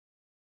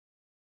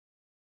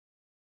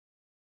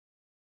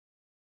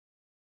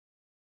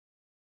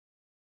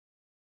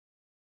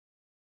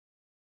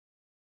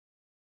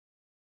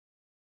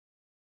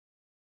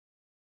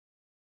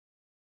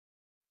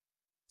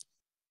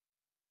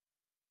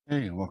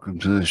Hey, welcome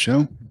to the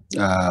show.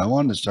 I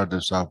wanted to start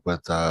this off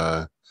with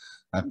I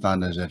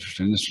found this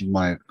interesting. This was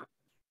my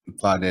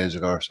 5 days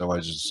ago or so. I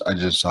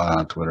just saw it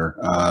on Twitter.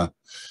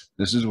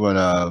 This is what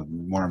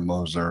Warren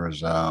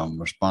Mosler's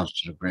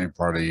response to the Green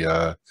Party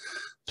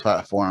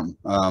platform.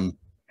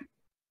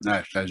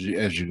 Actually,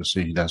 as you can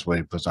see, that's what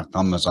he puts on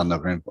comments on the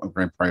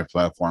Green Party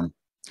platform,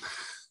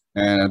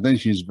 and I think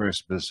he's very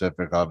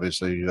specific.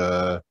 Obviously,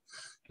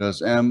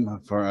 does M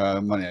for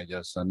money, I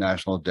guess,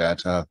 national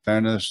debt,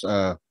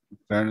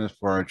 fairness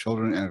for our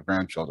children and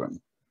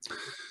grandchildren.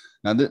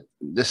 Now,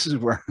 this is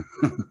where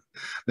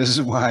this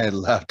is why I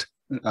left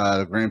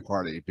the Green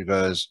Party,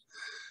 because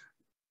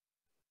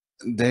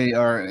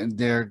they're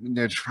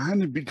trying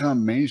to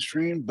become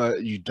mainstream,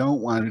 but you don't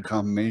want to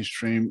become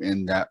mainstream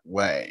in that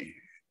way.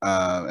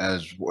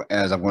 As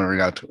I'm going to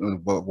read out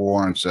what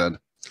Warren said,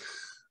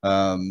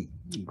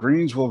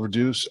 Greens will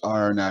reduce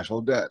our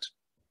national debt.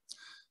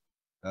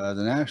 The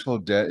national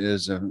debt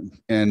is,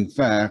 in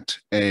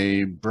fact,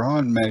 a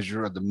broad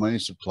measure of the money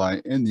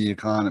supply in the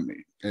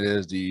economy. It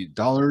is the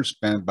dollars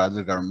spent by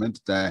the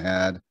government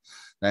that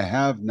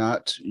have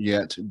not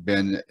yet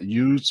been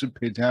used to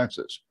pay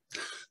taxes.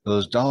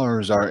 Those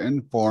dollars are in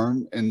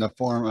the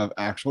form of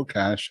actual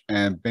cash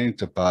and bank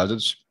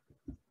deposits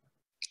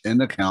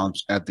in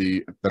accounts at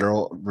the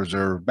Federal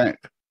Reserve Bank.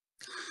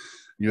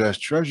 U.S.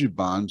 Treasury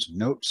bonds,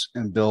 notes,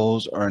 and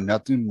bills are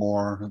nothing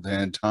more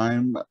than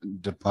time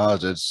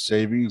deposits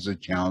savings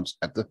accounts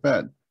at the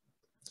Fed.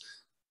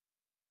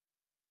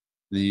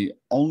 The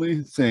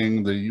only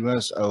thing the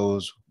U.S.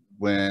 owes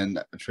when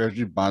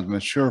Treasury bonds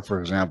mature, for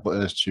example,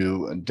 is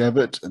to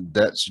debit a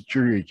debt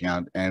security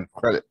account and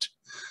credit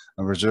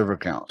a reserve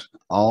account,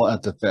 all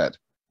at the Fed.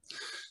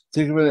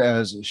 Think of it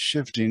as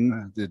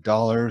shifting the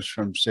dollars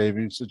from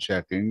savings to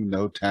checking,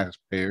 no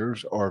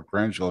taxpayers or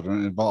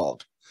grandchildren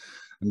involved.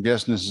 I'm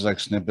guessing this is like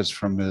snippets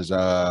from his,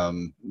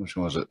 which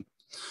one was it?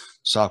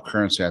 Soft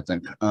currency, I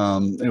think.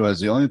 It was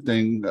the only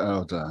thing,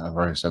 I've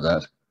already said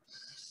that.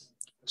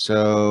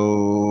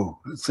 So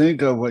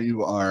think of what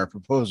you are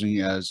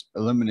proposing as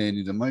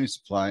eliminating the money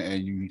supply,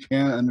 and you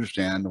can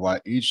understand why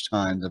each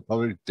time the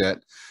public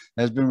debt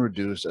has been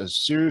reduced, a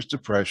serious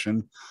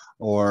depression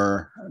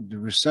or the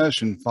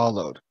recession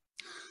followed.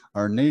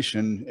 Our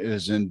nation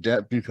is in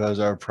debt because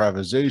our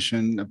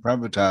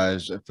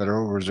privatized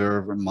Federal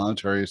Reserve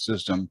monetary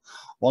system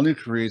only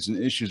creates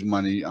and issues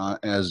money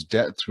as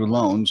debt through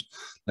loans.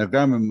 The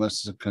government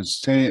must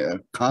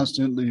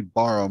constantly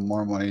borrow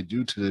more money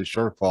due to the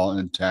shortfall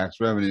in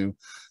tax revenue,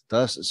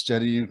 thus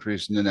steady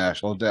increase in the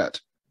national debt.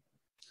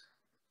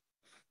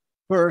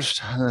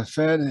 First, the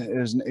Fed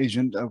is an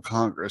agent of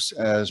Congress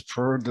as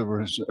per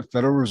the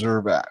Federal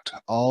Reserve Act.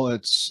 All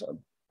its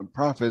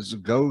profits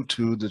go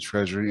to the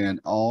Treasury, and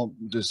all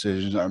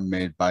decisions are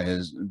made by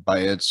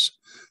its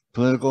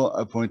political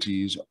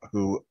appointees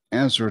who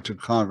answer to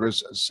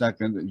Congress.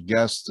 Second,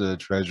 yes, the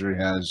Treasury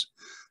has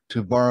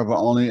to borrow, but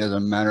only as a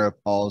matter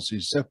of policy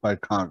set by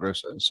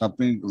Congress,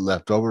 something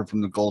left over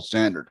from the gold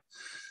standard.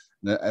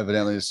 Now,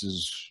 evidently, this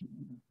is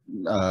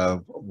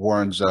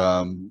Warren's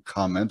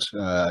comment.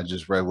 I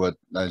just read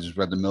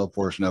the middle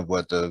portion of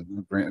what the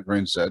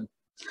Green said.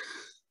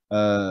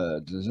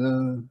 But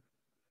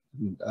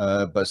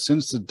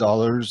since the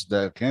dollars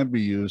that can be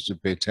used to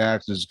pay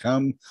taxes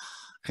can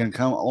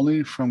come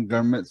only from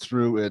government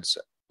through its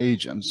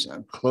agents,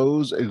 a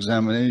close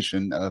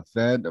examination of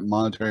Fed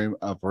monetary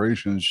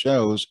operations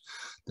shows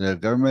that the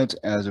government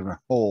as a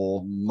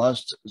whole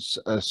must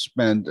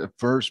spend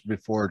first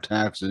before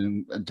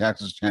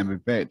taxes can be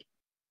paid.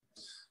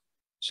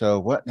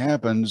 So what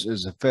happens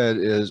is the Fed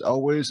is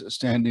always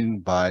standing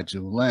by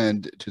to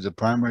lend to the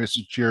primary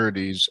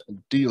securities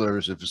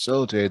dealers to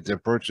facilitate their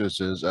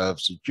purchases of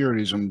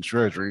securities from the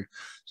Treasury.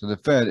 So the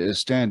Fed is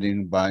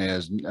standing by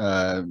as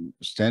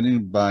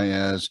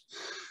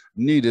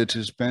needed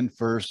to spend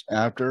first,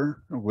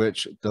 after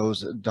which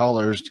those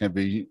dollars can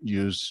be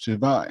used to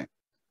buy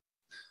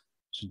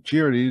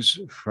securities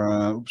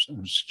from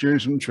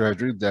the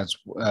Treasury. That's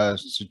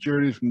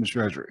securities from the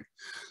Treasury.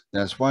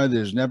 That's why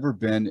there's never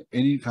been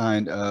any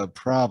kind of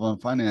problem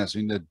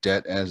financing the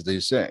debt, as they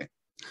say.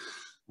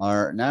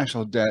 Our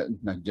national debt,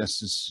 I guess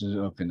this is,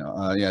 okay,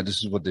 no, yeah,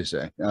 this is what they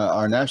say.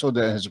 Our national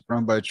debt has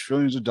grown by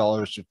trillions of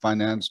dollars to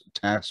finance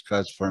tax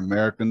cuts for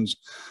Americans,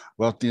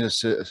 wealthiest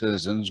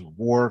citizens,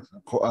 war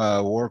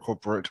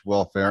corporate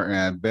welfare,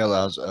 and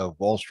bailouts of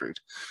Wall Street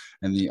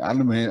and the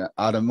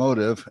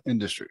automotive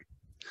industry.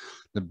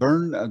 The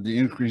burden of the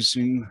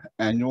increasing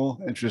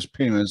annual interest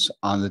payments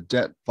on the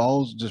debt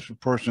falls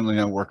disproportionately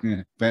on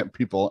working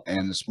people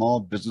and the small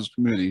business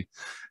community.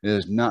 It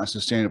is not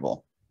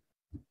sustainable.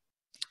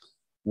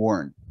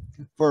 Warren,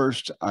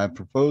 first, I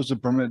propose a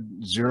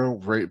permanent zero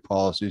rate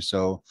policy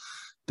so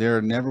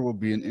there never will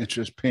be an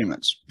interest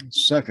payments.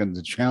 Second,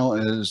 the channel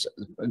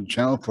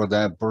for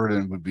that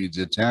burden would be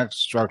the tax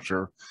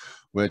structure,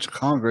 which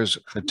Congress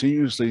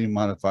continuously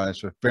modifies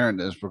for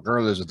fairness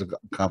regardless of the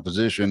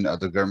composition of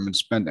the government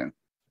spending.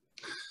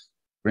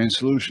 Green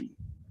solution.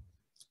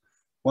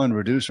 One,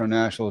 reduce our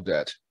national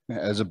debt.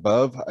 As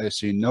above, I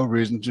see no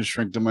reason to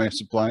shrink the money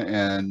supply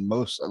and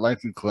most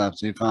likely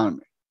collapse the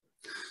economy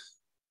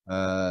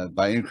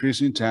by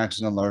increasing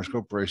taxes on large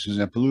corporations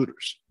and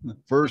polluters.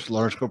 First,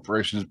 large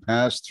corporations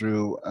pass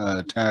through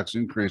tax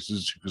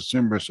increases to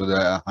consumers so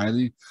that a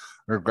highly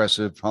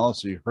regressive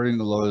policy hurting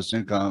the lowest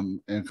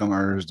income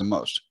earners the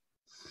most.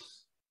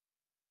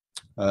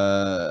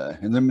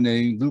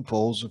 Eliminating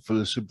loopholes for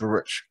the super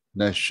rich.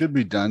 That should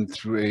be done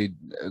through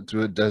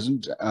it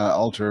doesn't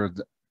alter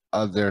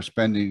their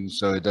spending,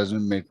 so it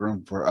doesn't make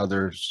room for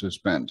others to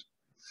spend.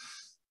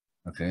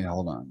 Okay,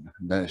 hold on.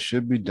 That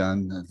should be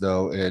done,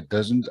 though it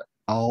doesn't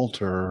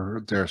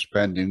alter their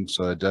spending,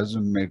 so it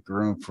doesn't make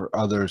room for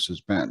others to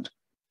spend.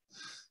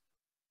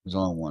 There's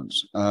only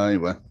once.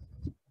 Anyway.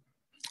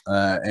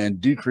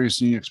 And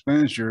decreasing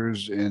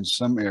expenditures in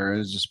some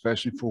areas,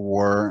 especially for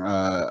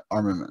war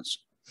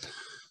armaments.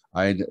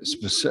 I'd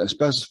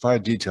specify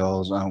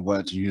details on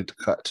what you'd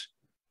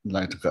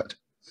like to cut.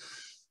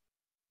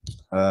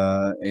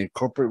 A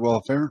corporate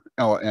welfare,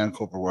 and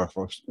corporate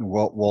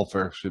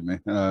welfare, excuse me.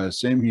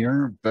 Same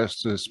here,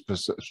 best to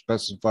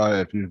specify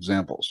a few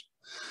examples.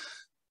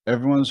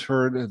 Everyone's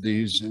heard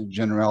these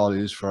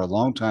generalities for a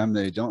long time.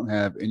 They don't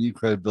have any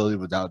credibility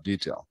without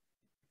detail.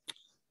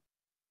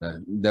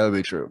 That would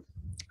be true.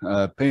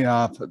 Pay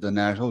off the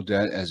national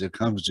debt as it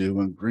comes due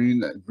when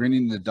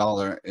greening the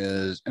dollar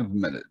is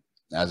implemented.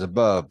 As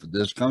above,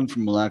 this comes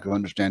from a lack of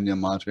understanding of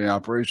monetary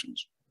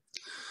operations.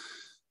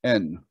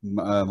 And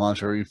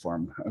monetary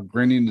reform,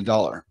 greening the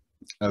dollar,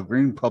 a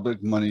green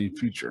public money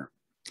future.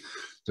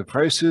 The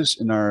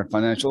crisis in our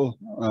financial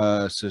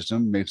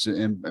system makes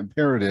it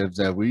imperative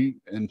that we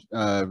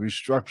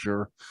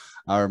restructure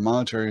our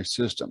monetary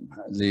system.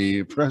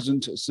 The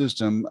present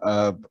system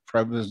of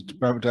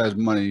privatized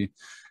money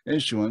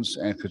issuance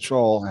and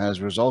control has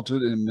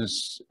resulted in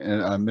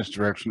a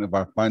misdirection of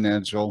our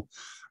financial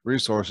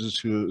resources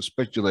to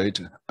speculate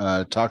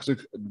toxic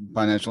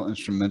financial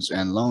instruments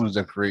and loans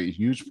that create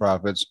huge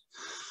profits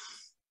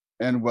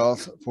and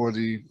wealth for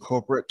the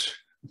corporate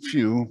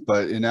few,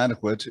 but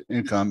inadequate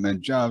income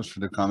and jobs for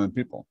the common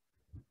people.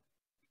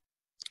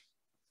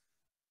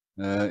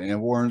 And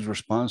Warren's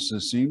response to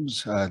this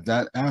seems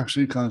that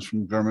actually comes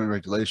from government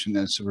regulation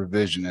and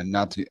supervision and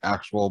not the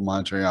actual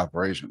monetary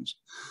operations.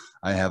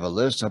 I have a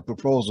list of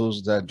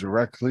proposals that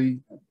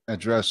directly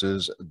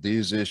addresses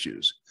these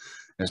issues.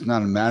 It's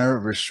not a matter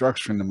of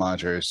restructuring the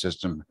monetary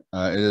system.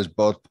 It is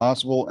both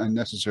possible and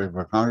necessary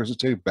for Congress to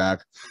take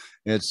back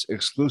its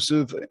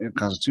exclusive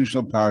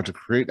constitutional power to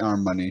create our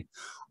money,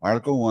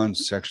 Article 1,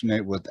 Section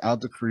 8,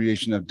 without the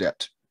creation of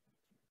debt.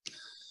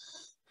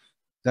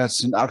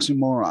 That's an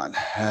oxymoron.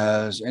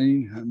 As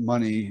any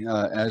money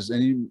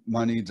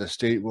the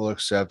state will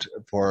accept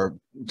for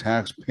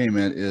tax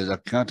payment is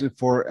accounted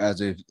for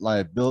as a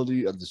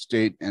liability of the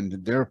state and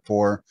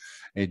therefore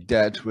a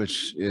debt,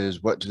 which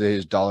is what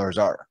today's dollars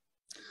are.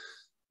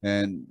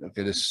 And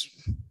okay,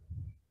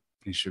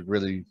 he should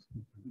really,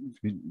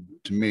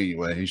 to me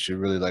anyway, he should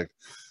really like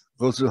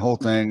go through the whole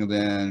thing and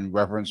then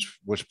reference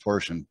which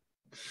portion.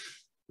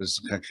 This is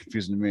kind of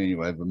confusing to me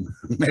anyway, but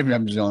maybe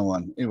I'm just the only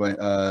one. Anyway,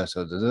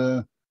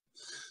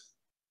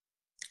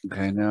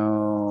 okay,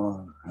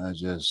 now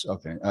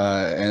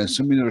and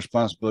assuming the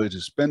responsibility to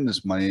spend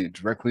this money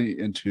directly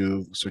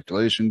into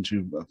circulation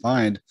to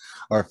fund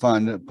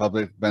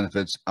public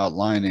benefits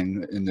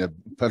outlining in the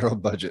federal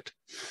budget.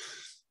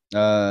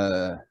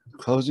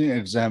 Closing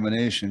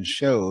examination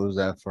shows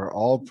that for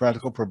all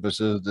practical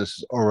purposes, this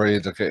is already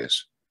the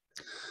case.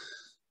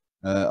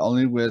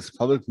 Only with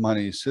public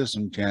money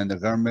system can the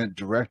government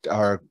direct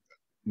our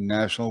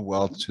national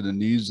wealth to the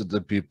needs of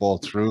the people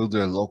through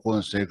their local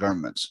and state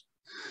governments.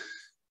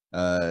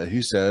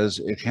 He says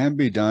it can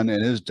be done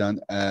and is done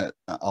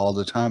all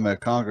the time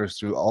at Congress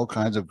through all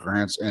kinds of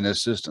grants and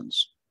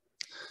assistance.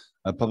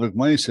 A public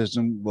money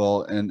system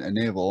will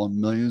enable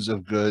millions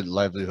of good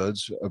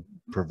livelihoods,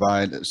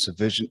 provide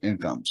sufficient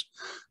incomes.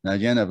 Now,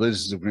 again, I believe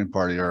this is the Green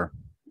Party, or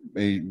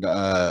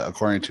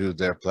according to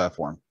their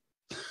platform.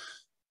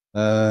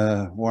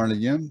 Warren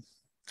again,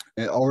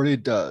 it already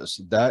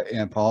does. That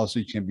and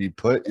policy can be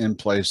put in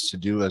place to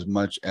do as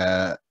much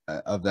of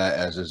that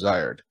as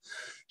desired.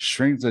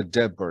 Shrink the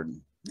debt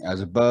burden.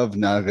 As above,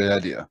 not a good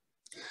idea.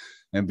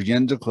 And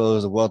begin to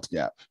close the wealth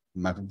gap.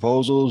 My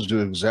proposals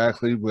do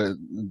exactly with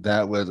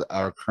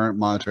our current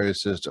monetary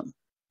system.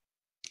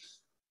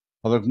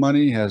 Public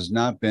money has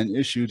not been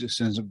issued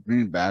since the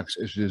greenbacks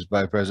issued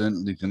by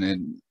President Lincoln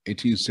in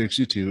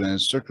 1862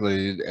 and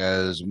circulated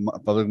as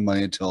public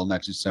money until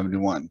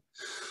 1971.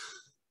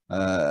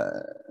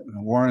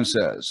 Warren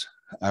says,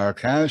 our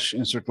cash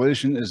in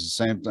circulation is the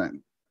same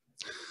thing.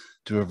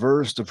 To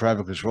reverse the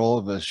private control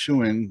of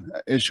issuing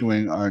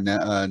our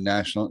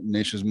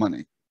nation's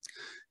money.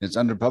 It's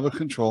under public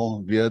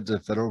control via the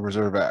Federal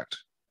Reserve Act.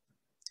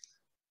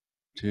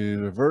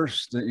 To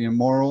reverse the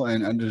immoral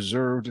and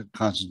undeserved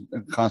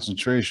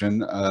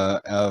concentration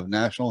of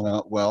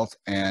national wealth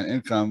and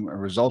income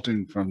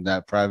resulting from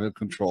that private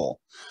control.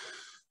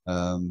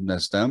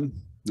 That's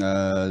them.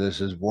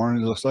 This is Warren,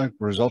 it looks like,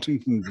 resulting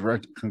from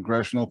direct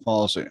congressional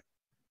policy.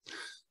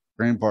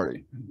 Green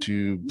Party,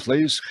 to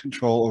place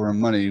control over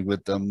money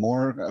with a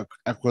more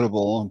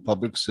equitable and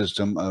public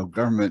system of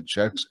government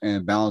checks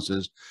and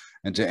balances,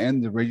 and to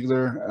end the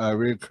regular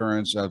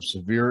reoccurrence of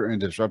severe and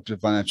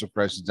disruptive financial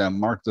crises that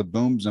mark the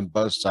booms and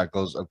bust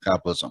cycles of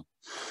capitalism.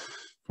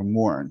 From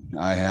Warren,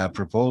 I have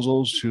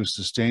proposals to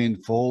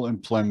sustain full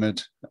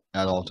employment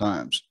at all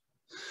times.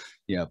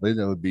 Yeah, I believe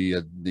that would be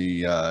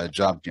the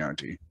job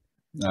guarantee.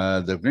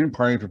 The Green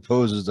Party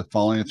proposes the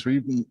following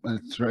three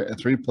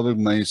public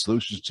money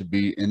solutions to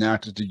be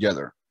enacted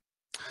together.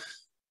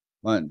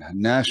 One,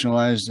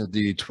 nationalize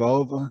the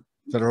 12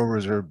 Federal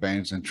Reserve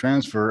banks and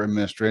transfer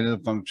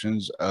administrative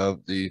functions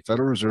of the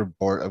Federal Reserve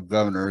Board of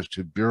Governors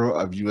to Bureau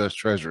of U.S.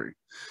 Treasury.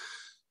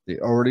 They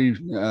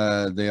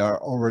are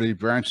already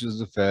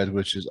branches of the Fed,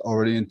 which is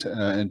already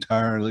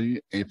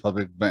entirely a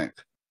public bank.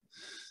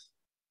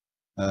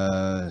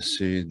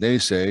 They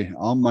say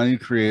all money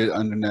created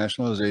under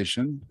nationalized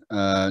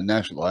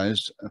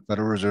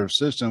Federal Reserve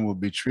System will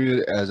be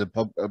treated as a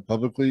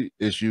publicly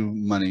issued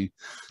money.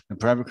 The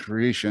private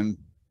creation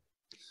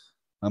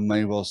of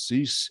money will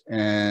cease,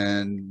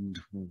 and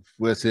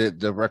with it,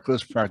 the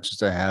reckless practices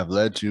that have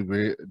led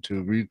to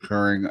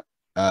recurring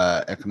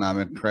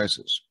economic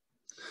crisis.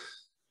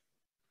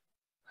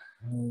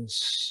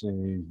 Let's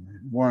see.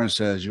 Warren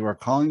says, you are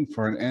calling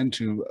for an end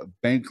to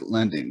bank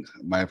lending.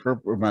 My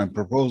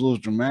proposals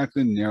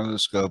dramatically narrow the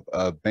scope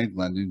of bank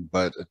lending,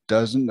 but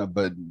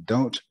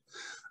don't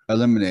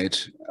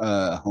eliminate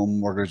home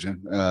mortgage,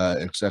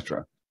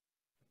 etc.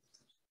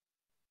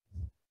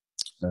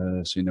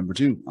 See number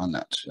 2 on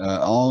that.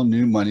 All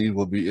new money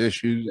will be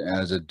issued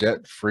as a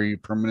debt-free,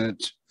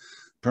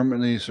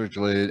 permanently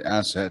circulated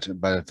asset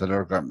by the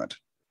federal government.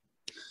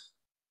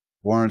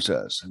 Warren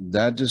says,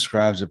 that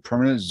describes a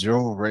permanent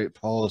zero rate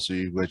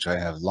policy, which I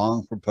have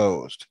long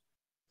proposed.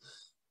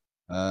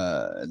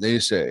 They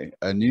say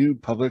a new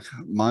public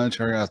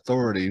monetary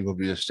authority will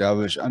be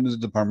established under the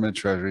Department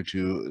of Treasury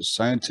to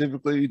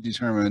scientifically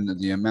determine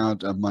the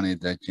amount of money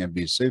that can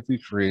be safely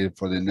created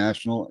for the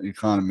national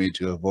economy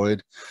to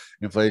avoid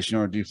inflation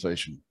or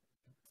deflation.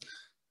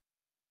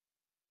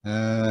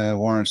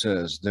 Warren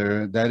says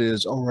that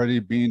is already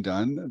being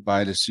done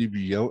by the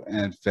CBO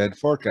and Fed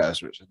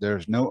forecasters.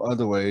 There's no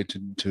other way to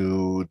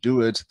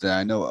do it that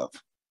I know of.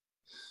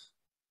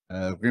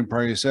 Green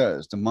Party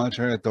says the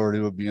monetary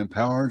authority will be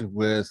empowered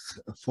with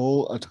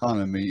full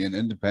autonomy and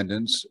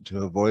independence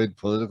to avoid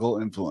political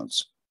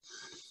influence.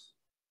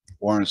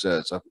 Warren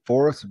says a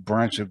fourth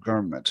branch of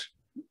government,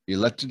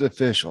 elected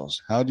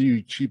officials. How do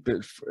you keep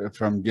it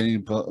from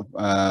getting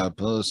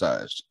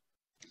politicized?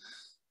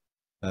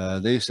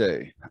 They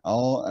say,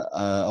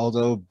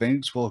 although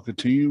banks will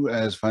continue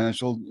as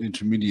financial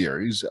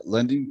intermediaries,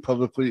 lending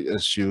publicly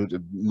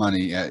issued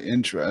money at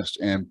interest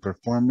and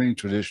performing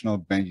traditional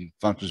banking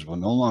functions will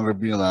no longer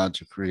be allowed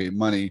to create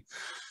money,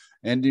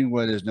 ending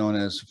what is known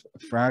as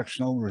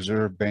fractional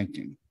reserve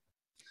banking.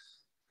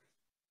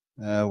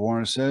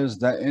 Warren says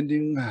that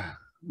ending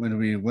when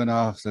we went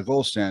off the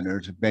gold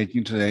standard,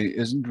 banking today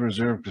isn't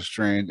reserve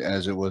constrained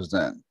as it was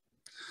then.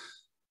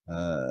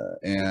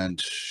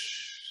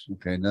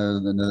 Okay,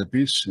 another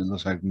piece, it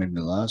looks like maybe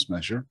the last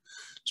measure.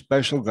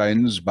 Special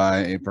guidance by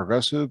a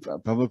progressive,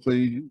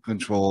 publicly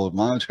controlled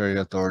monetary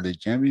authority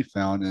can be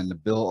found in the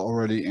bill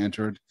already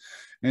entered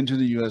into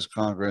the U.S.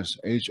 Congress,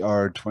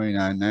 H.R.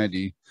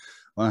 2990,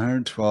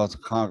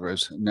 112th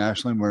Congress,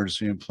 National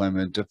Emergency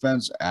Employment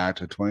Defense Act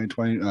of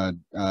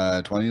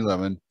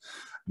 2011,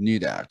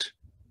 NEED Act.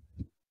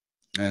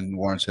 And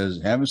Warren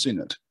says, haven't seen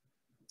it.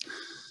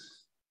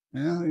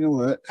 Yeah, you know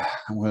what?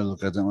 I'm going to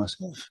look at that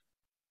myself.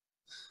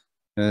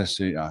 Let's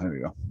see. Here we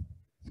go.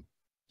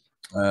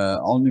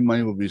 All new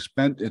money will be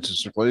spent into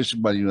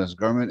circulation by the U.S.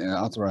 government and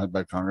authorized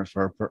by Congress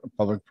for a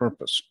public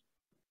purpose.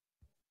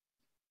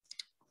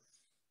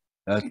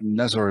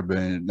 That's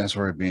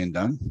already being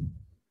done.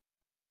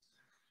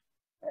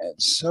 And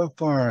so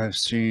far, I've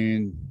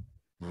seen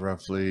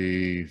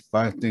roughly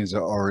 5 things that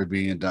are already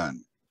being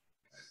done,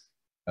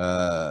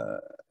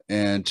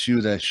 and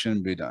 2 that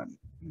shouldn't be done.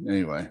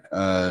 Anyway,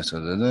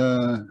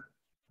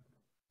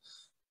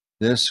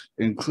 this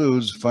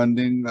includes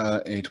funding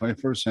a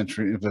 21st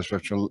century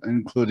infrastructure,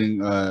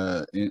 including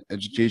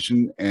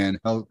education and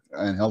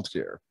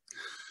healthcare.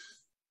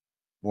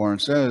 Warren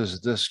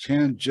says this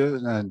can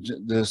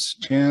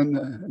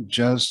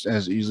just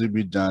as easily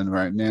be done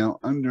right now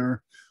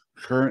under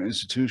current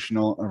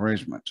institutional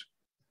arrangement.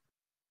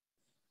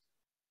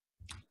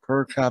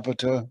 Per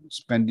capita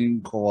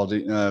spending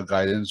quality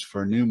guidance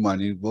for new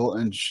money will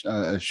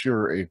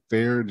assure a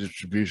fair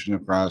distribution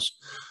across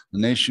the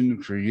nation,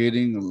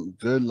 creating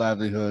good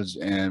livelihoods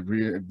and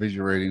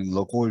reinvigorating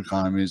local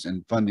economies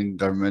and funding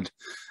government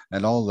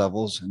at all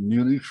levels.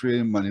 Newly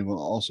created money will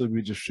also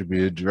be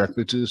distributed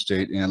directly to the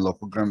state and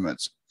local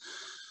governments.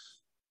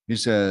 He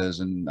says,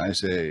 and I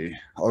say,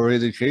 already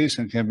the case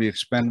and can be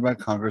expanded by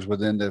Congress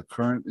within the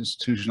current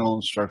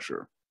institutional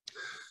structure.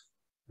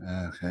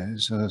 Okay,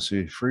 so let's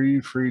see. Free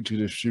to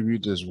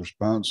distribute this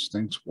response.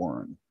 Thanks,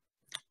 Warren.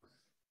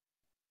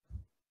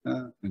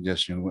 I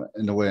guess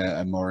in the way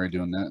I'm already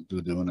doing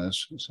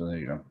this. So there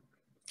you go.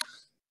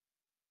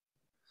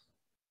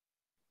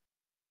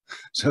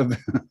 So,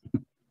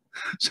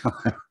 so,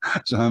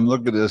 so I'm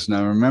looking at this and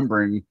I'm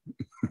remembering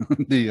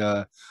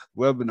the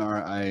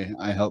webinar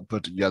I helped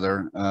put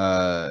together.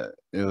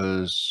 It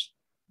was,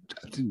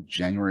 I think,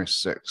 January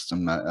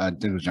 6th. I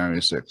think it was January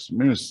 6th.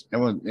 Maybe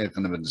it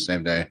could have been the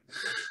same day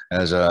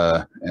as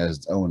oh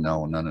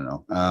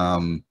no.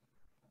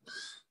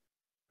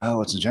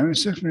 Oh, it's January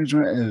 6th.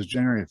 It was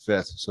January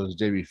 5th, so it was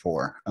the day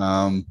before.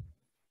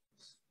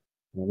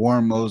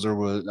 Warren Moser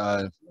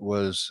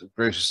was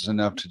gracious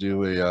enough to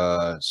do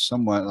a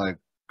somewhat like,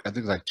 I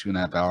think like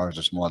 2.5 hours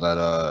or something like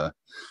that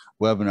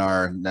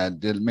webinar that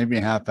did maybe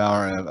a half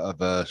hour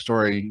of a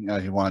story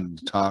he wanted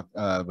to talk,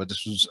 but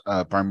this was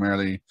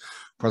primarily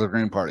for the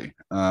Green Party,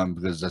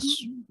 because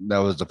that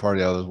was the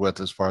party I was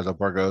with as far as the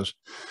part goes.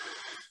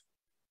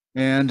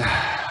 And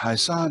I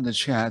saw in the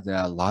chat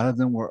that a lot of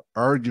them were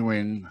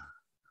arguing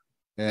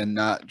and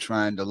not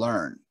trying to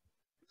learn.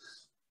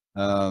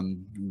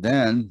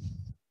 Then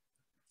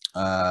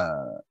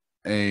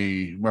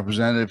a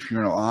representative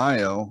here in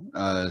Ohio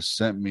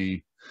sent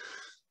me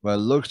what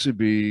looks to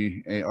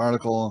be an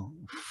article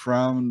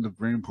from the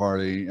Green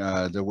Party,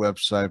 their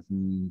website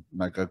from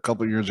like a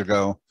couple years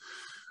ago,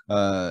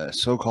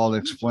 so-called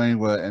explain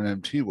what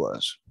MMT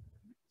was.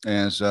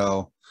 And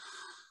so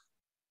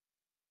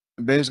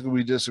basically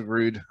we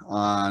disagreed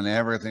on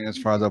everything as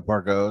far as the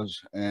part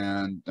goes.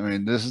 And I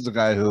mean, this is the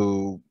guy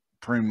who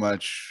pretty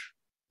much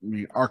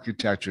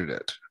architectured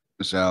it.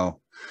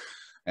 So,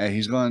 and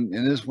he's going,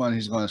 in this one,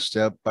 he's going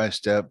step by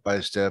step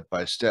by step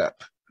by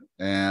step.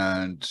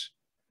 And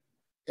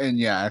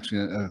yeah,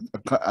 actually,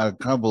 a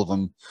couple of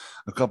them,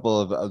 a couple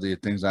of the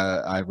things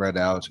I read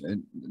out,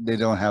 and they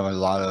don't have a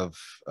lot of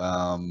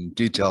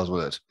details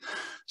with it.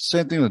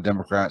 Same thing with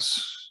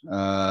Democrats.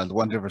 The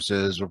one difference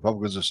is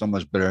Republicans are so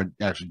much better at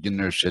actually getting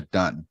their shit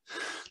done.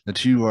 The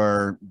two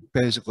are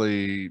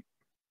basically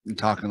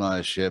talking a lot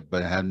of shit,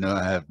 but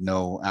have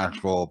no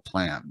actual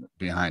plan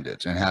behind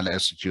it and how to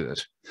execute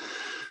it.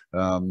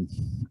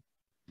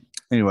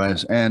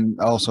 Anyways, and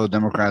also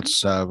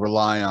Democrats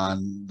rely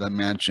on the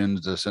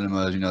mansions, the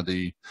cinemas,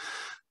 the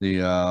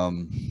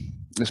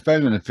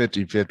especially in the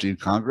 50-50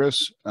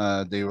 Congress,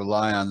 they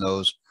rely on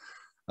those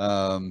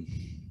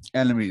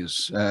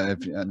enemies,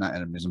 not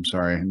enemies, I'm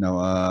sorry,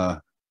 no,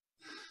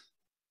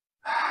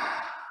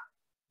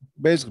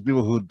 basically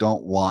people who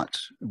don't want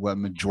what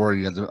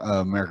majority of the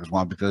Americans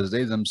want, because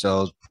they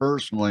themselves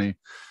personally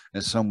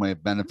in some way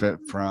benefit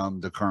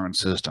from the current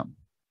system.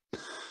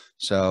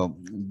 So,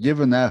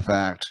 given that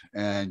fact,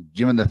 and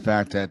given the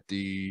fact that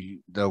the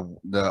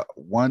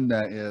one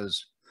that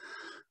is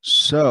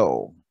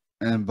so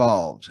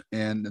involved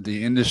in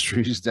the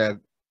industries that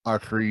are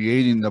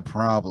creating the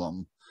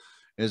problem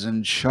is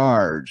in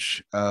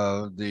charge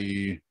of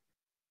the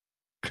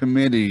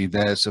committee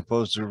that is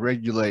supposed to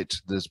regulate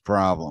this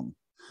problem,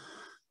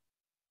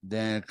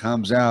 then it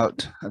comes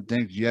out, I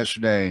think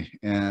yesterday,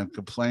 and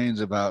complains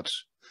about,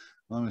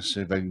 let me see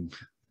if I can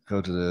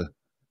go to the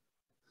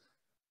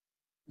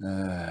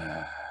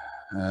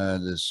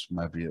this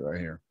might be it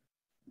right here.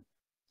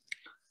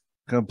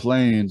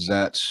 Complains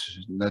that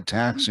the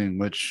taxing,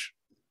 which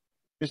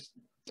is,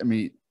 I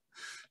mean,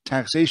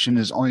 taxation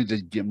is only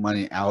to get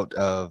money out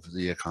of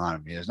the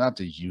economy. It's not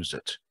to use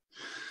it.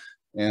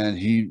 And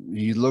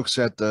he looks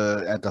at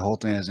the whole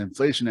thing as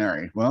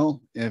inflationary.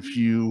 Well, if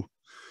you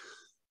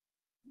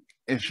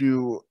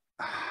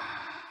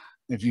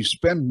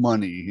spend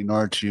money in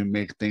order to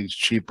make things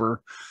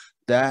cheaper,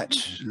 that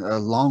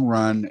long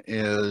run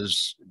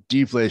is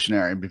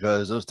deflationary,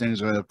 because those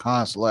things are going to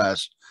cost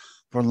less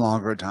for a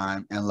longer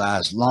time and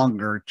last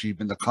longer,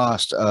 keeping the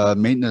cost of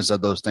maintenance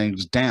of those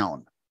things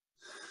down.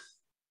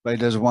 But he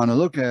doesn't want to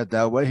look at it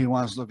that way. He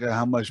wants to look at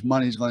how much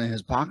money is going in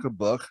his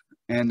pocketbook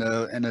and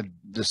the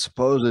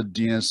supposed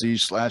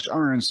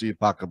DNC/RNC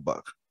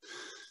pocketbook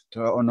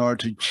in order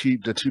to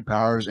keep the two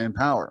powers in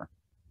power.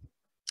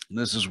 And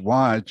this is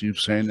why I keep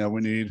saying that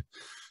we need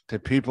the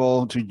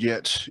people to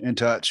get in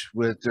touch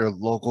with their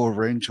local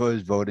ranked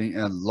choice voting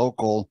and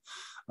local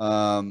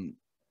open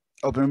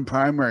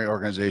primary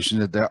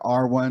organizations. If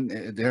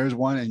there's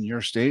one in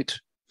your state,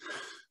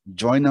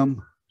 join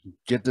them,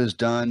 get this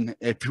done.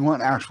 If you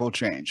want actual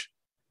change,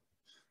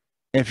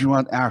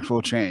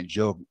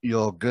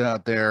 you'll get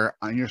out there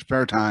on your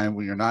spare time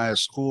when you're not at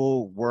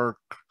school, work,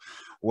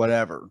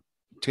 whatever.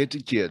 Take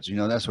the kids,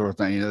 that sort of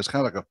thing. It's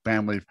kind of like a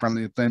family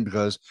friendly thing,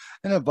 because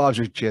it involves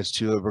your kids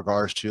too, in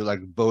regards to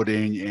like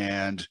voting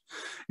and,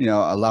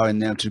 allowing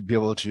them to be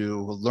able to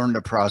learn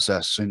the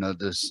process,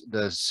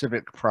 the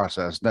civic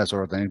process, that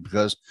sort of thing,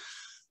 because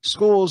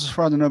schools, as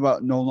far as I know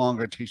about, no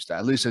longer teach that.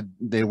 At least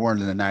they weren't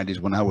in the 90s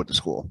when I went to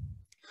school.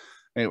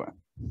 Anyway,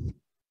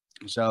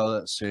 so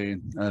let's see.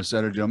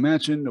 Senator Joe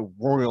Manchin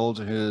roiled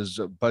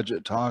his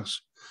budget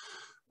talks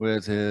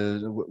with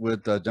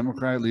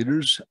Democratic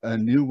leaders. A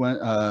new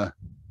Wednesday,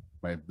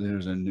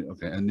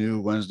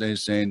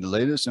 saying the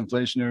latest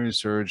inflationary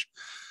surge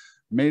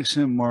makes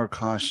him more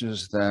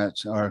cautious than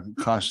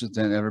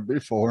ever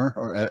before,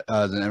 or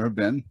than ever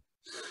been,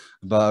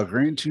 about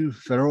agreeing to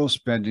federal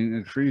spending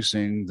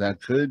increasing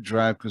that could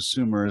drive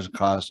consumers'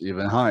 costs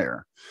even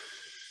higher.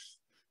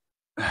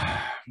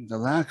 the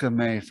lack of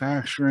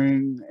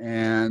manufacturing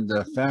and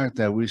the fact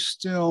that we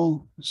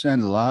still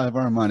send a lot of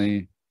our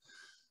money,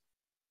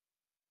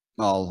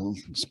 I'll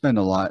spend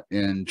a lot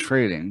in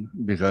trading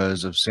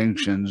because of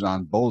sanctions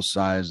on both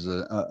sides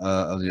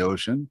of the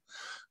ocean,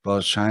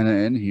 both China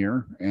in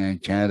here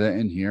and Canada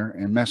in here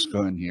and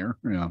Mexico in here.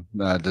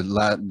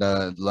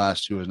 The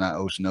last two is not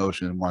ocean to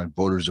ocean, more like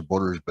borders to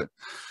borders, but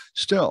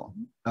still,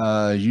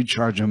 you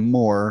charge them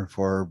more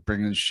for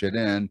bringing shit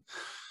in.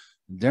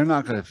 They're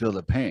not going to feel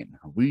the pain.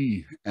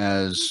 We,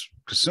 as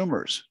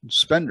consumers,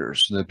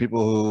 spenders, the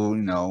people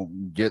who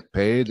get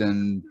paid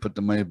and put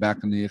the money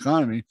back in the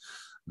economy,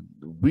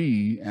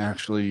 we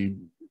actually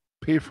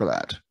pay for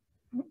that.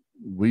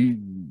 We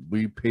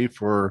pay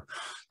for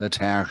the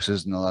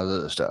taxes and a lot of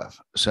other stuff.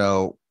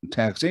 So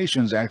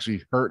taxations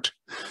actually hurt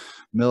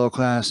middle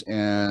class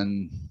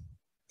and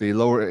the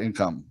lower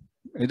income.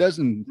 It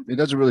doesn't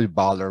really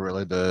bother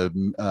really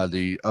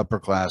the upper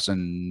class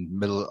and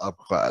middle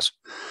upper class.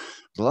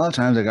 A lot of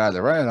times they got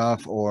the write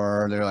off,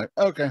 or they're like,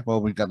 okay,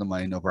 well, we got the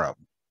money, no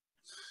problem.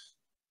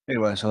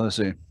 Anyway, so let's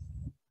see.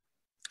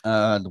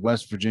 The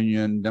West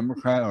Virginian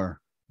Democrat, or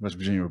West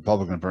Virginia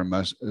Republican, very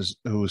much,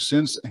 who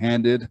since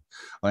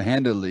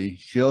handedly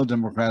killed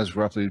Democrats'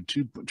 roughly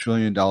 $2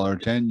 trillion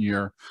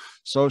 10-year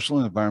social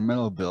and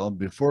environmental bill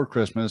before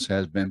Christmas,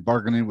 has been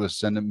bargaining with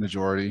Senate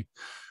Majority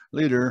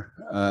Leader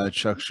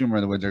Chuck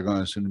Schumer, the way they're going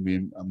to soon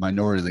be a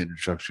Minority Leader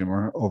Chuck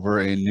Schumer, over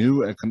a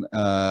new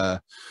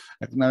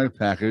economic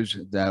package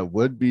that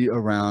would be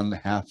around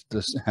half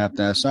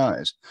that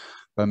size.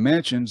 But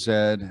Manchin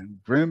said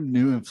grim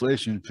new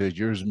inflation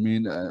figures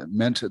meant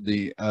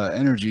the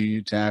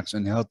energy tax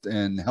and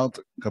health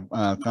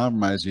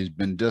compromise he's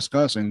been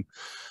discussing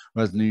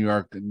with New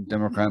York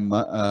Democrat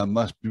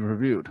must be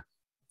reviewed.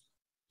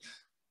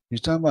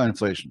 He's talking about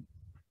inflation.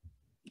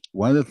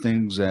 One of the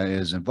things that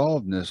is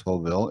involved in this whole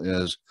bill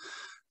is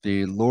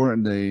giving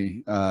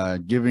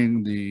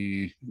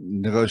the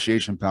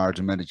negotiation power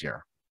to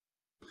Medicare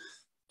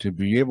to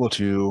be able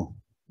to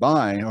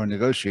buy or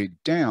negotiate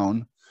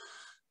down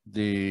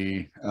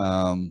the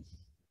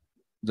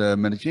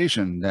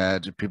medication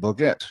that people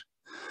get.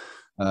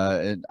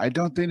 I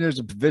don't think there's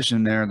a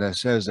provision there that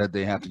says that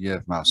they have to get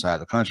it from outside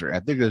the country.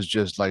 I think it's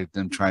just like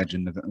them trying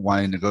to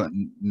wanting to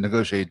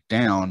negotiate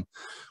down,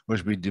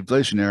 which would be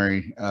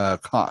deflationary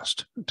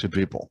cost to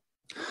people.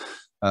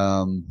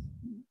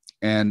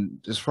 And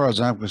as far as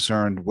I'm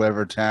concerned,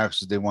 whatever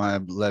taxes they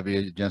want to levy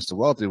against the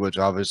wealthy, which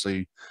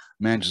obviously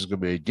Manchin's going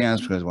to be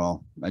against because,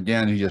 well,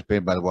 again, he's just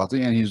paid by the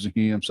wealthy, and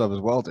he himself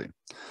is wealthy.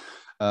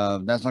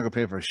 That's not going to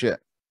pay for shit.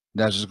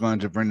 That's just going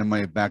to bring the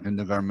money back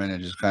into the government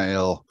and just kind of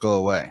it'll go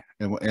away.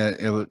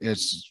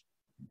 It's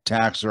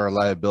tax or a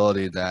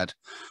liability that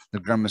the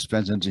government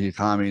spends into the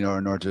economy in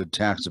order to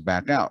tax it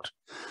back out.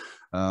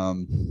 I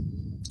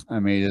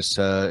mean, it's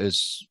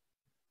just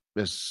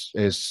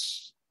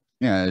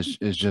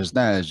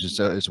that.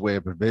 It's a way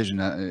of provision.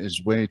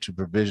 It's a way to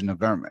provision the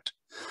government.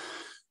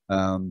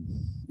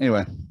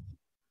 Anyway,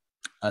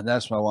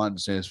 that's what I wanted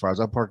to say as far as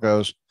that part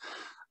goes.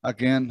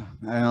 Again,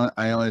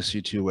 I only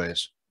see two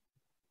ways.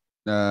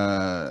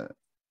 Ranked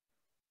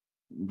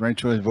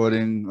choice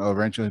voting, or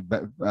ranked choice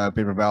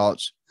paper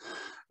ballots,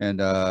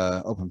 and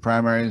open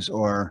primaries,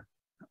 or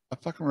a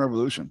fucking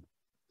revolution.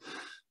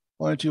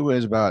 Only two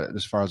ways about it,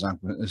 as far as I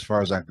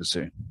can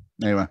see.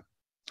 Anyway,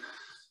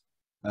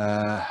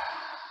 let's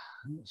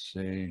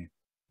see.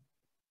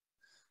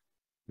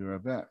 Be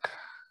right back.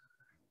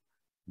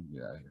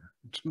 Get out of here.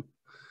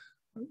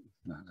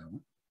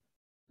 No.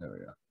 There we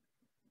go.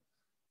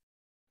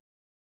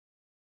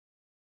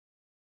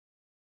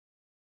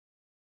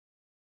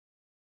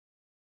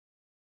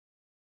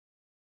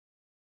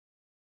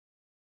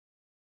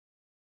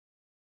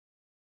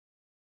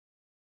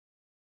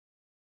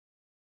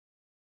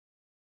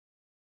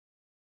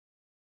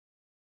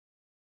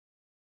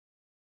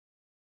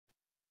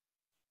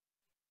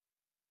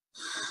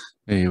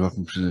 Hey,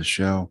 welcome to the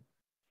show.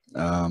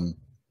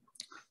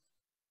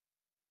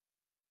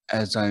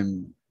 As I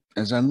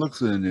look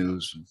through the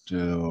news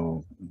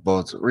to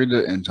both read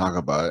it and talk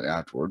about it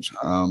afterwards,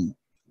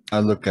 I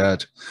look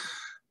at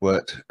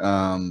what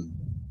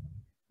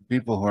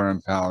people who are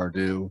in power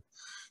do,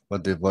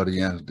 what they've voted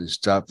against, to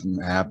stop from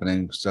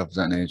happening, stuff of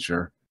that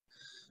nature,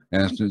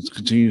 and it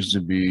continues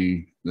to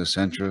be the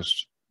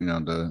centrist,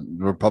 the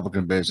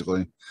Republican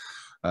basically.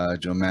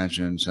 Joe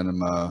Manchin,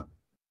 Sinema,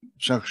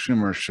 Chuck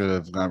Schumer should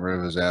have got rid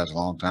of his ass a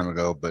long time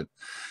ago, but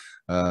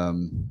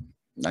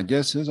I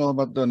guess it's all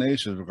about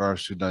donations in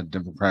regards to the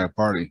Democratic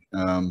Party.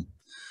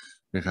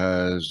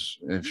 Because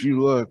if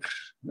you look,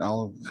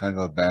 I'll kind of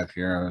go back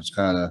here. I was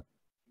kind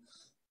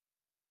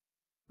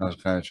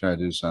of trying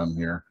to do something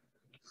here.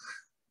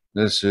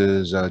 This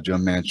is Joe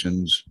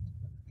Manchin's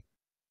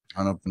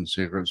unopened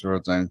secret sort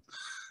of thing.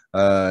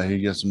 He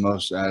gets the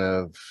most out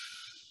of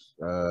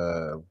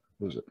what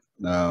was it?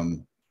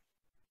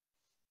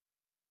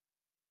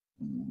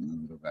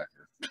 Go back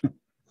here.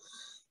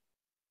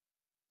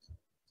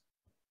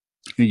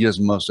 He gets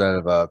most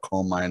out of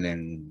coal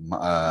mining,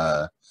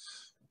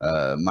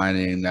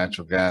 mining,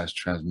 natural gas,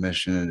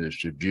 transmission and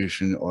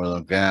distribution, oil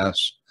and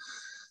gas,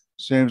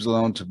 saves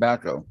alone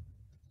tobacco.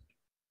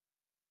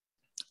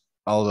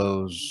 All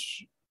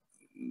those,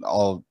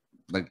 all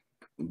like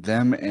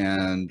them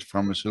and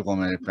pharmaceutical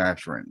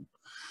manufacturing.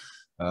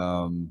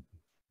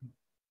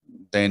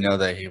 They know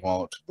that he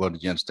won't vote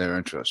against their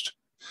interest.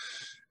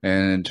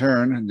 And in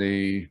turn,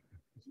 they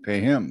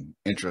pay him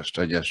interest,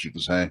 I guess you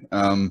could say.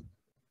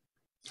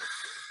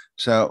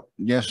 So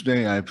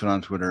yesterday I put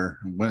on Twitter,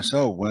 when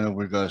are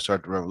we going to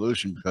start the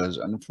revolution? Because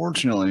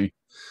unfortunately,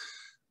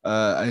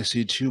 I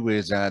see two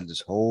ways out of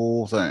this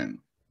whole thing,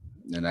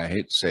 and I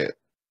hate to say it.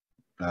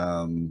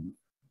 And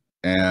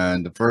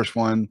the first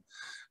one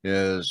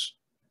is,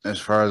 as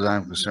far as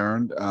I'm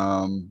concerned,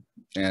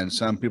 and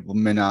some people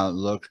may not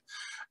look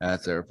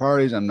at third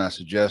parties. I'm not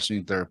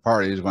suggesting third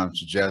parties. What I'm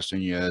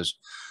suggesting is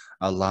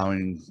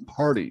allowing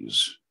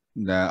parties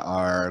that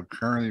are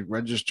currently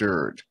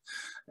registered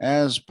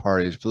as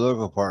parties,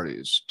 political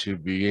parties, to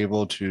be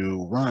able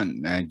to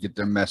run and get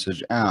their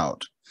message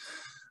out.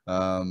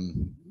 A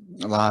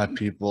lot of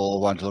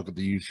people want to look at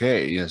the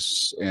UK,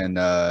 yes, and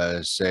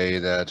say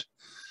that,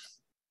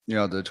 you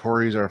know, the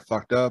Tories are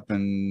fucked up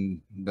and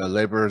the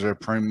Laborers are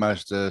pretty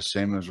much the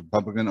same as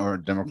Republican or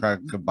Democrat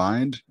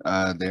combined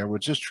there,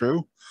 which is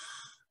true.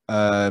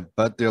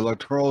 But the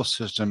electoral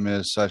system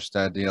is such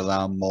that they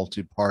allow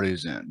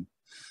multi-parties in.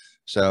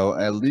 So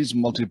at least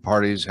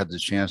multi-parties had the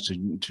chance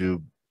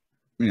to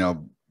you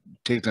know,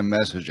 take the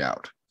message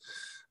out,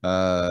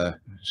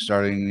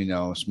 starting, you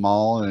know,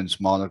 small and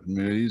smaller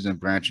communities and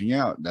branching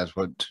out. That's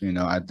what, you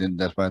know, I think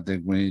that's what I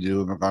think we need to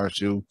do in regards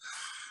to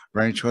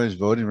ranked choice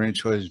voting, ranked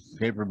choice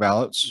paper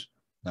ballots,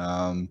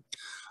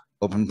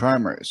 open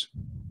primaries.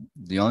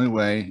 The only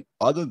way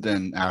other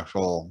than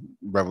actual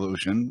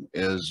revolution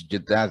is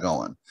get that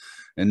going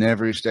in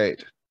every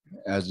state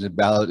as a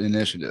ballot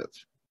initiative.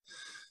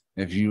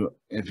 If you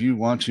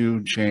want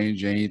to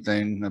change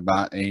anything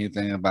about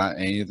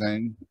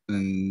anything,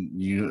 then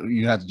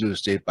you have to do it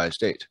state by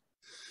state.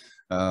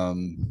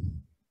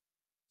 And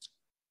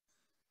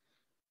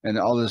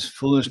all this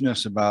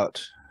foolishness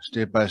about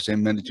state by state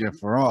Medicare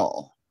for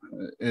all,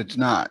 it's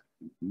not.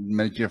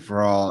 Medicare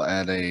for all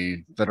at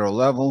a federal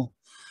level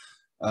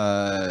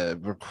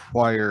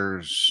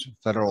requires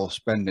federal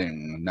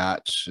spending,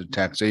 not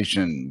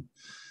taxation.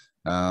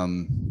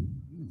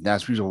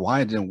 That's the reason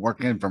why it didn't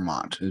work in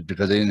Vermont, is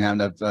because they didn't have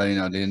enough, you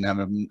know, they didn't have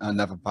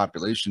enough of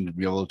population to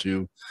be able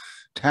to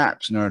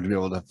tax in order to be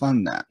able to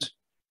fund that.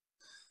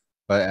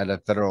 But at a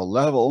federal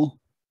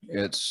level,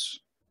 it's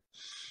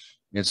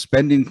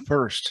spending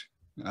first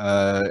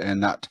and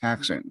not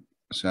taxing.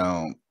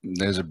 So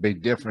there's a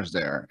big difference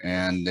there.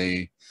 And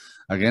they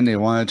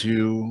wanted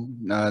to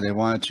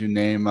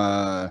name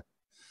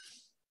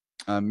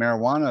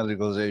marijuana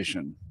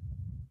legalization.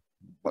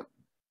 But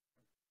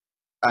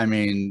I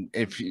mean,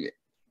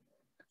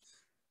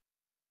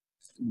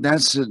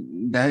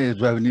 that is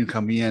revenue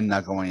coming in,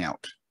 not going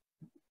out.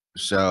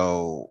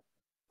 So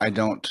I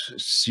don't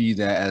see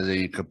that as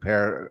a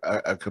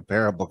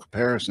comparable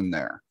comparison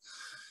there.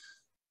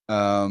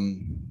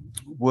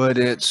 Would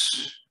it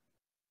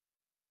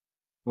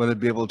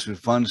be able to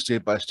fund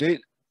state by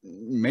state?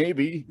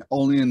 Maybe,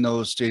 only in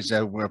those states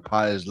that where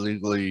pot is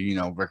legally, you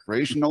know,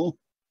 recreational.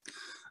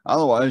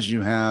 Otherwise,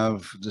 you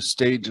have the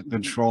state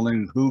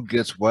controlling who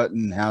gets what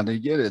and how they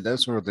get it, that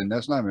sort of thing.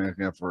 That's not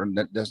American for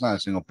that's not a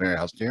single payer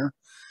health care.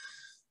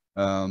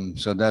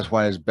 So that's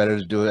why it's better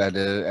to do it at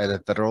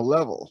a federal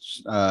level,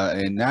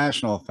 a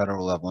national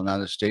federal level,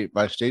 not a state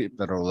by state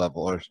federal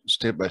level or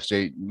state by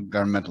state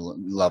governmental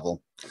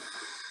level.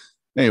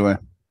 Anyway,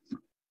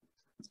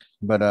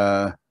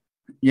 but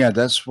yeah,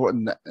 that's what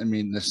I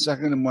mean. The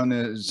second one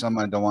is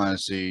something I don't want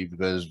to see,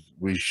 because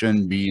we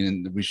shouldn't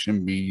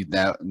be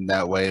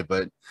that way,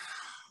 but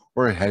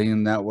we're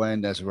heading that way,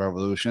 and that's a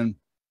revolution.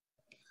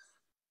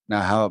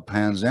 Now, how it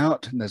pans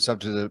out, that's up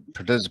to the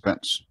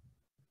participants.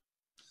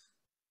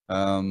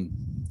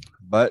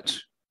 But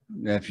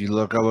if you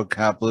look at what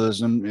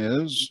capitalism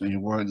is, and you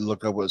want to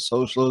look at what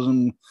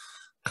socialism,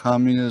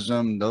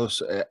 communism,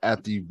 those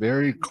at the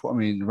very, I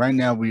mean, right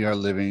now we are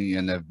living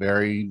in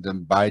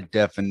by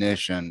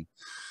definition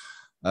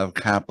of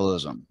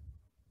capitalism,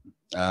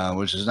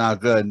 which is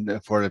not good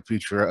for the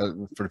future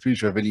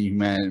of any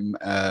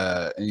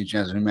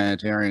chance of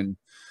humanitarian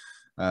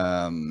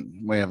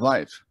way of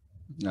life.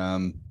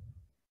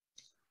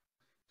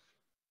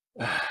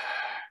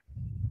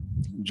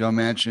 Joe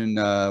Manchin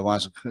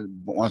wants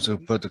to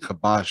put the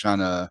kibosh on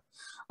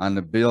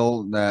the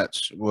bill that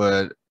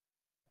would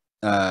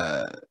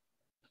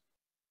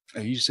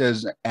he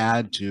says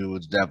add to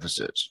its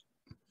deficits.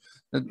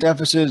 The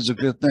deficit is a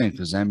good thing,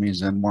 because that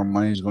means that more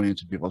money is going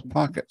into people's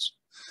pockets.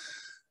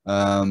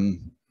 But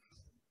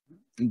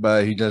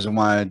he doesn't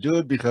want to do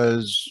it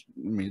because,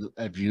 I mean,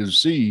 if you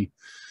see,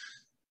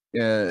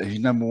 he's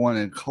number one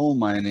in coal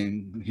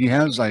mining. He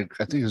has, like,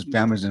 I think his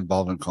family's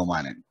involved in coal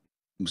mining.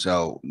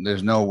 So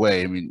there's no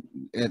way. I mean,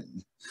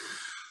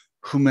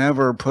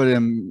 whomever put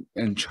him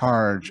in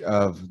charge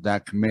of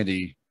that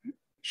committee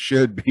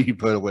should be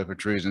put away for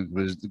treason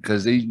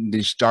because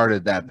they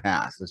started that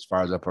path as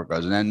far as that part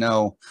goes. And I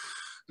know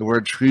the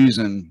word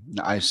treason,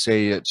 I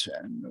say it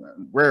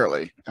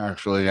rarely,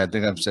 actually. I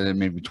think I've said it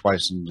maybe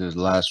twice in the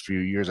last few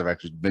years I've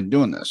actually been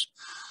doing this.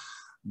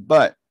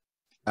 But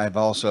I've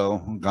also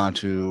gone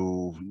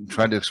to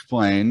try to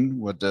explain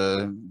what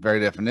the very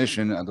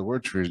definition of the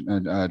word treason,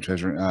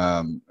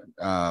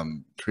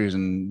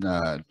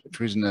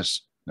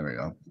 treasonous, there we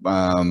go,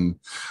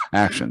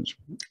 actions.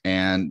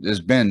 And there's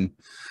been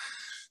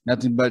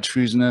nothing but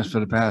treasonous for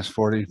the past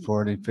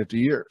 50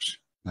 years.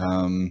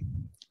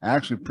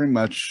 Actually, pretty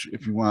much,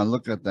 if you want to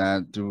look at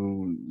that,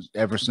 through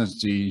ever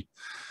since the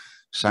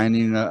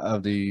signing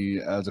of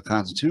the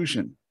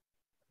Constitution.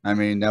 I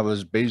mean, that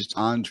was based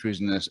on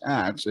treasonous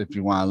acts. If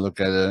you want to look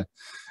at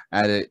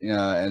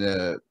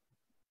a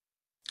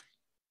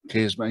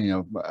case,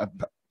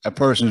 a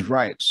person's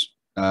rights,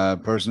 a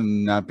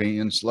person not being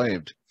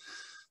enslaved,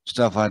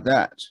 stuff like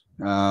that.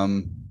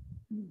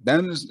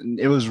 Then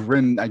it was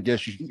written. I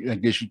guess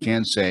you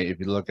can say, if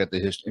you look at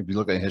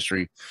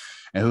history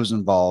and who's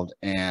involved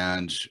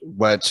and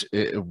what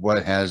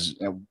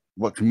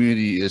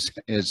community is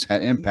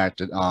had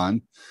impacted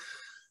on.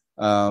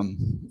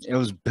 It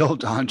was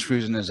built on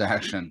treasonous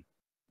action.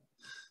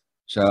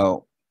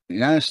 So the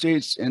United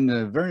States, in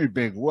a very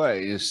big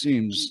way, it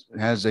seems,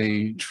 has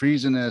a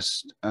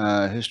treasonous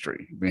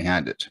history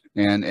behind it,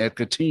 and it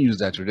continues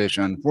that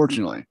tradition,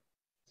 unfortunately.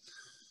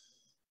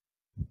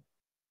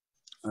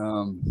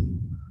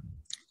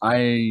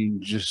 I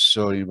just,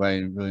 so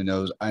anybody really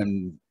knows,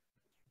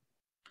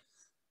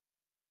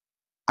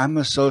 I'm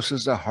a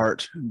socialist at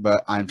heart,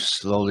 but I'm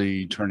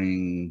slowly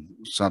turning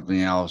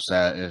something else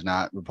that is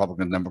not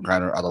Republican,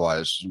 Democrat, or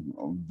otherwise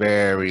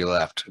very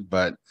left.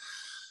 But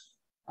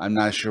I'm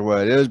not sure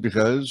what it is,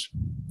 because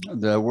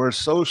the word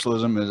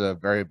socialism is a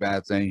very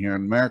bad thing here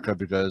in America,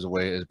 because the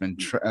way it's been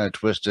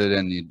twisted,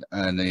 and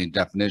the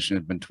definition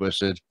has been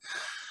twisted,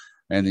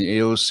 and the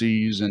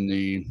AOCs and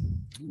the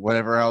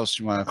whatever else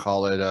you want to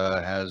call it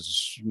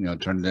has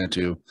turned it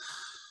into.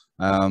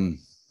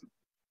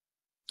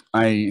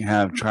 I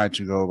have tried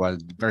to go by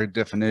the very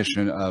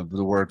definition of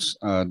the word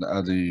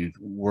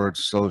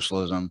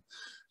socialism.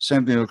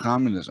 Same thing with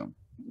communism,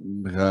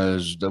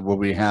 because what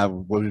we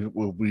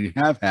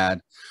have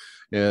had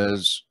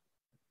is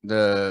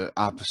the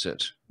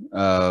opposite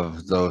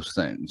of those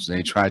things.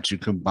 They try to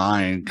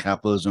combine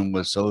capitalism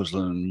with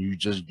socialism. You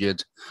just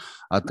get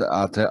we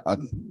call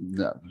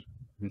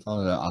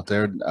it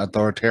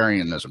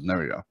authoritarianism. There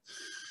we go.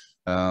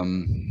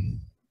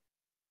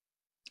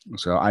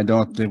 So I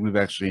don't think we've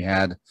actually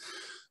had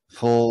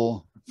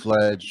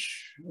full-fledged,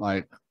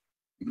 like,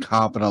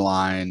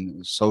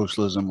 top-of-the-line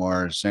socialism,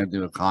 or same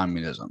thing with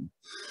communism.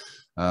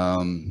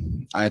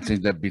 I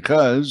think that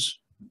because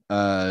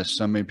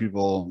so many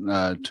people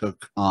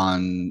took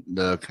on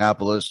the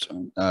capitalist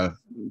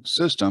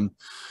system,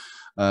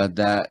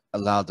 that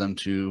allowed them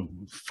to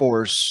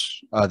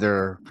force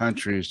other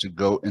countries to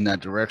go in that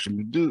direction.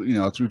 We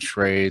do, through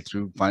trade,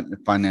 through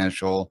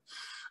financial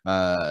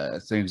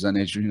things of that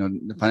nature,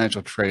 the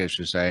financial trade, I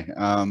should say.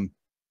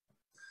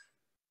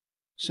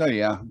 So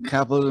yeah,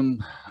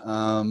 capitalism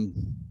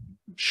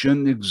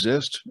shouldn't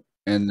exist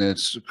in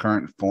its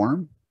current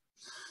form.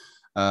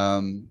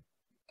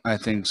 I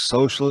think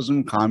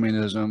socialism,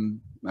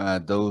 communism,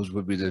 those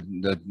would be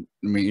the.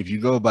 I mean, if you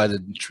go by the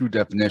true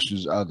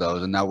definitions of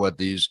those, and not what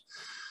these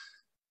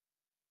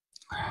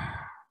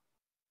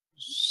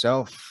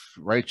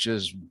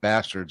self-righteous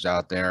bastards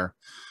out there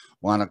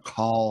want to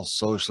call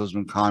socialism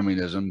and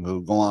communism,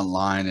 who go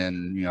online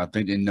and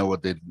think they know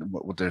what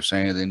they're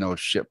saying. They know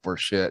shit for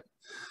shit.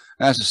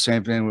 That's the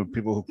same thing with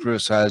people who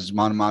criticize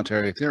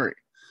monetary theory.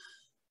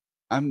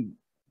 I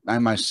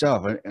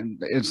myself,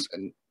 and it's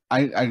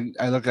I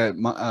look at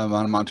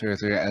monetary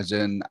theory as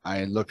in,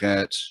 I look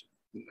at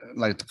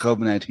like the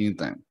COVID-19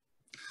 thing.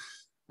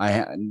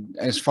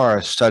 As far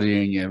as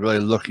studying and really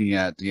looking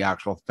at the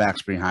actual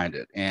facts behind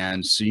it,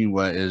 and seeing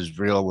what is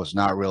real, what's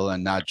not real,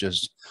 and not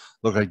just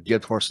look like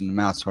gift horse in the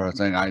mouth sort of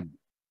thing. I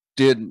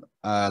did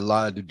a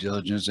lot of due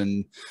diligence,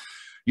 and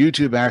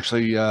YouTube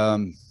actually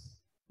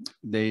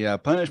they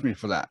punished me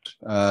for that.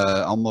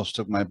 Almost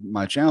took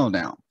my channel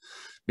down,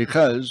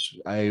 because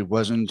I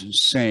wasn't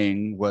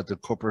saying what the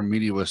corporate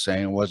media was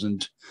saying,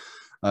 wasn't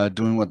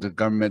doing what the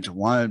government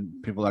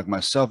wanted people like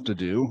myself to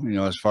do,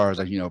 as far as,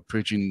 like,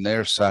 preaching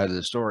their side of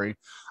the story.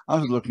 I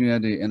was looking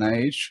at the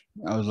NIH.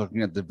 I was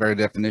looking at the very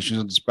definitions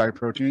of the spike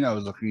protein. I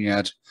was looking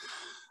at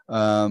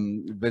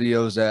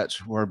videos that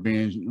were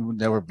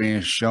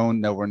being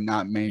shown that were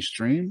not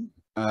mainstream.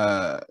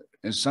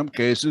 In some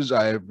cases,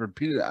 I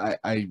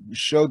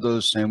showed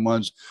those same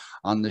ones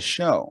on the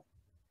show.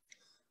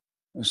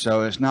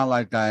 So it's not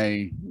like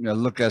I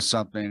look at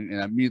something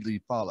and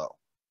immediately follow.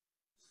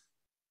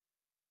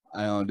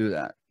 I don't do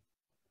that.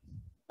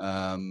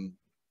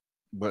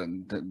 But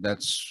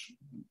that's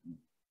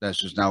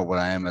just not what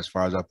I am as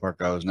far as that part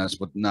goes, and that's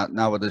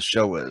not what this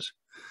show is.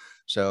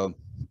 So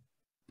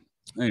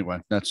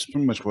anyway, that's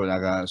pretty much what I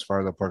got as far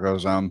as that part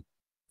goes.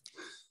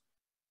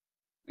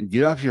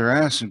 Get off your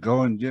ass and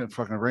go and get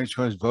fucking ranked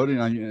choice voting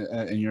on you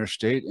in your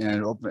state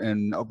and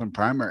open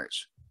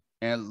primaries,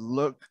 and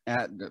look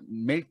at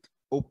make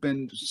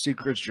open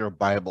secrets your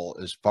Bible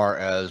as far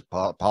as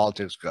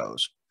politics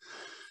goes.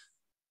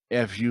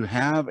 If you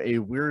have a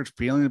weird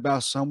feeling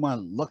about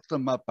someone, look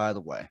them up. By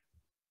the way,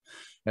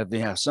 if they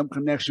have some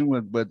connection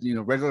with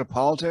regular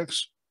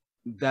politics,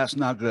 that's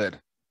not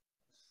good.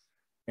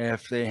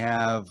 If they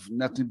have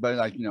nothing but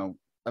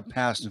a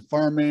past in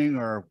farming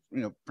or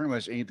pretty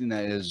much anything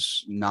that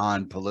is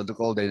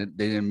non-political, they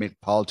didn't make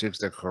politics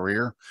their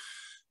career.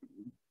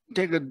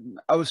 I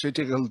would say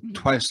take a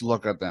twice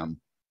look at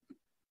them.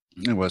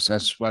 Anyways,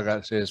 that's what I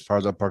got to say as far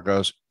as that part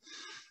goes.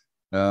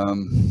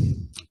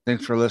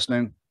 Thanks for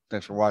listening.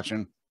 Thanks for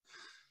watching.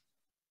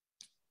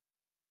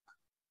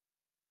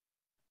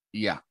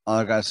 Yeah, all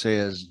I gotta say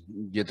is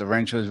get the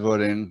ranked choice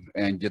voting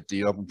and get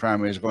the open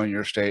primaries going in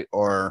your state,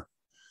 or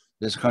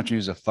this country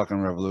is a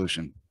fucking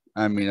revolution.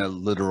 I mean, a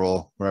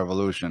literal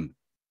revolution.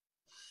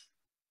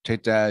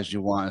 Take that as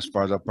you want as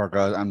far as that part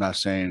goes. I'm not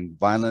saying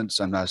violence.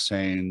 I'm not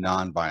saying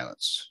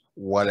non-violence.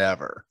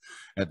 Whatever.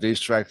 If they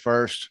strike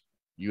first,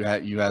 you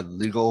have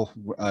legal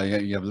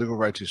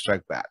right to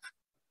strike back.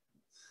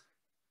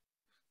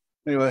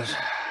 Anyways,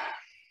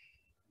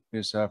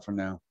 peace out for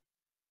now.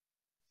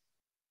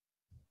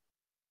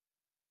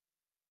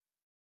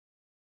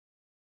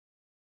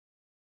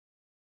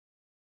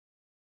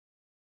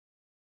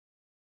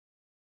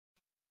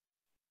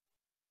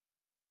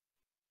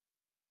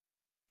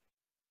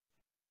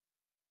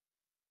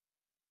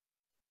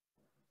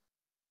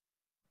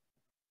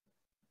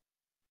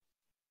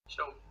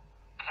 So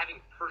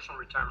having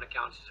personal retirement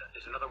accounts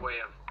is another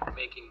way of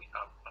making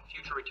a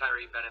future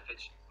retiree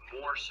benefits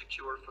more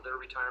secure for their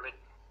retirement.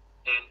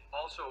 And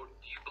also,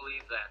 do you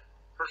believe that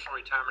personal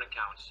retirement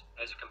accounts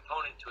as a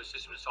component to a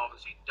system of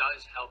solvency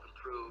does help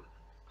improve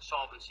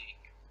solvency?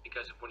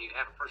 Because when you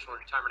have a personal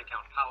retirement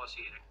account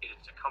policy,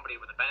 it's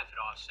accompanied with a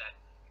benefit offset.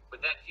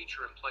 With that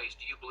feature in place,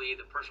 do you believe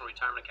that personal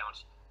retirement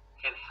accounts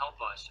can help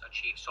us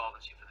achieve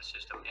solvency for the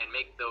system and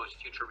make those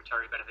future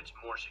retiree benefits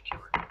more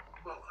secure?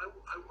 Well,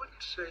 I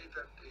wouldn't say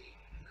that the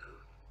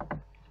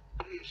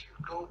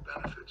pay-as-you-go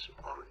benefits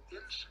are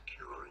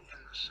insecure in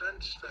the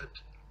sense that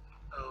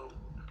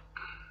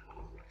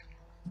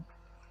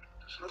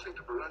there's nothing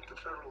to prevent the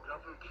federal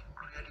government from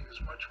creating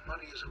as much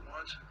money as it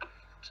wants and paying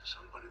it to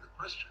somebody. The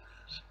question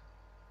is,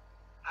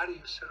 how do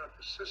you set up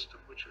a system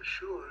which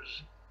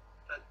assures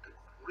that the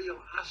real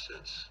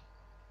assets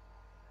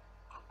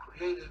are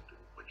created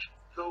which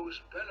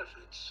those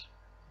benefits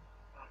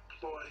are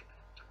employed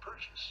to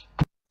purchase?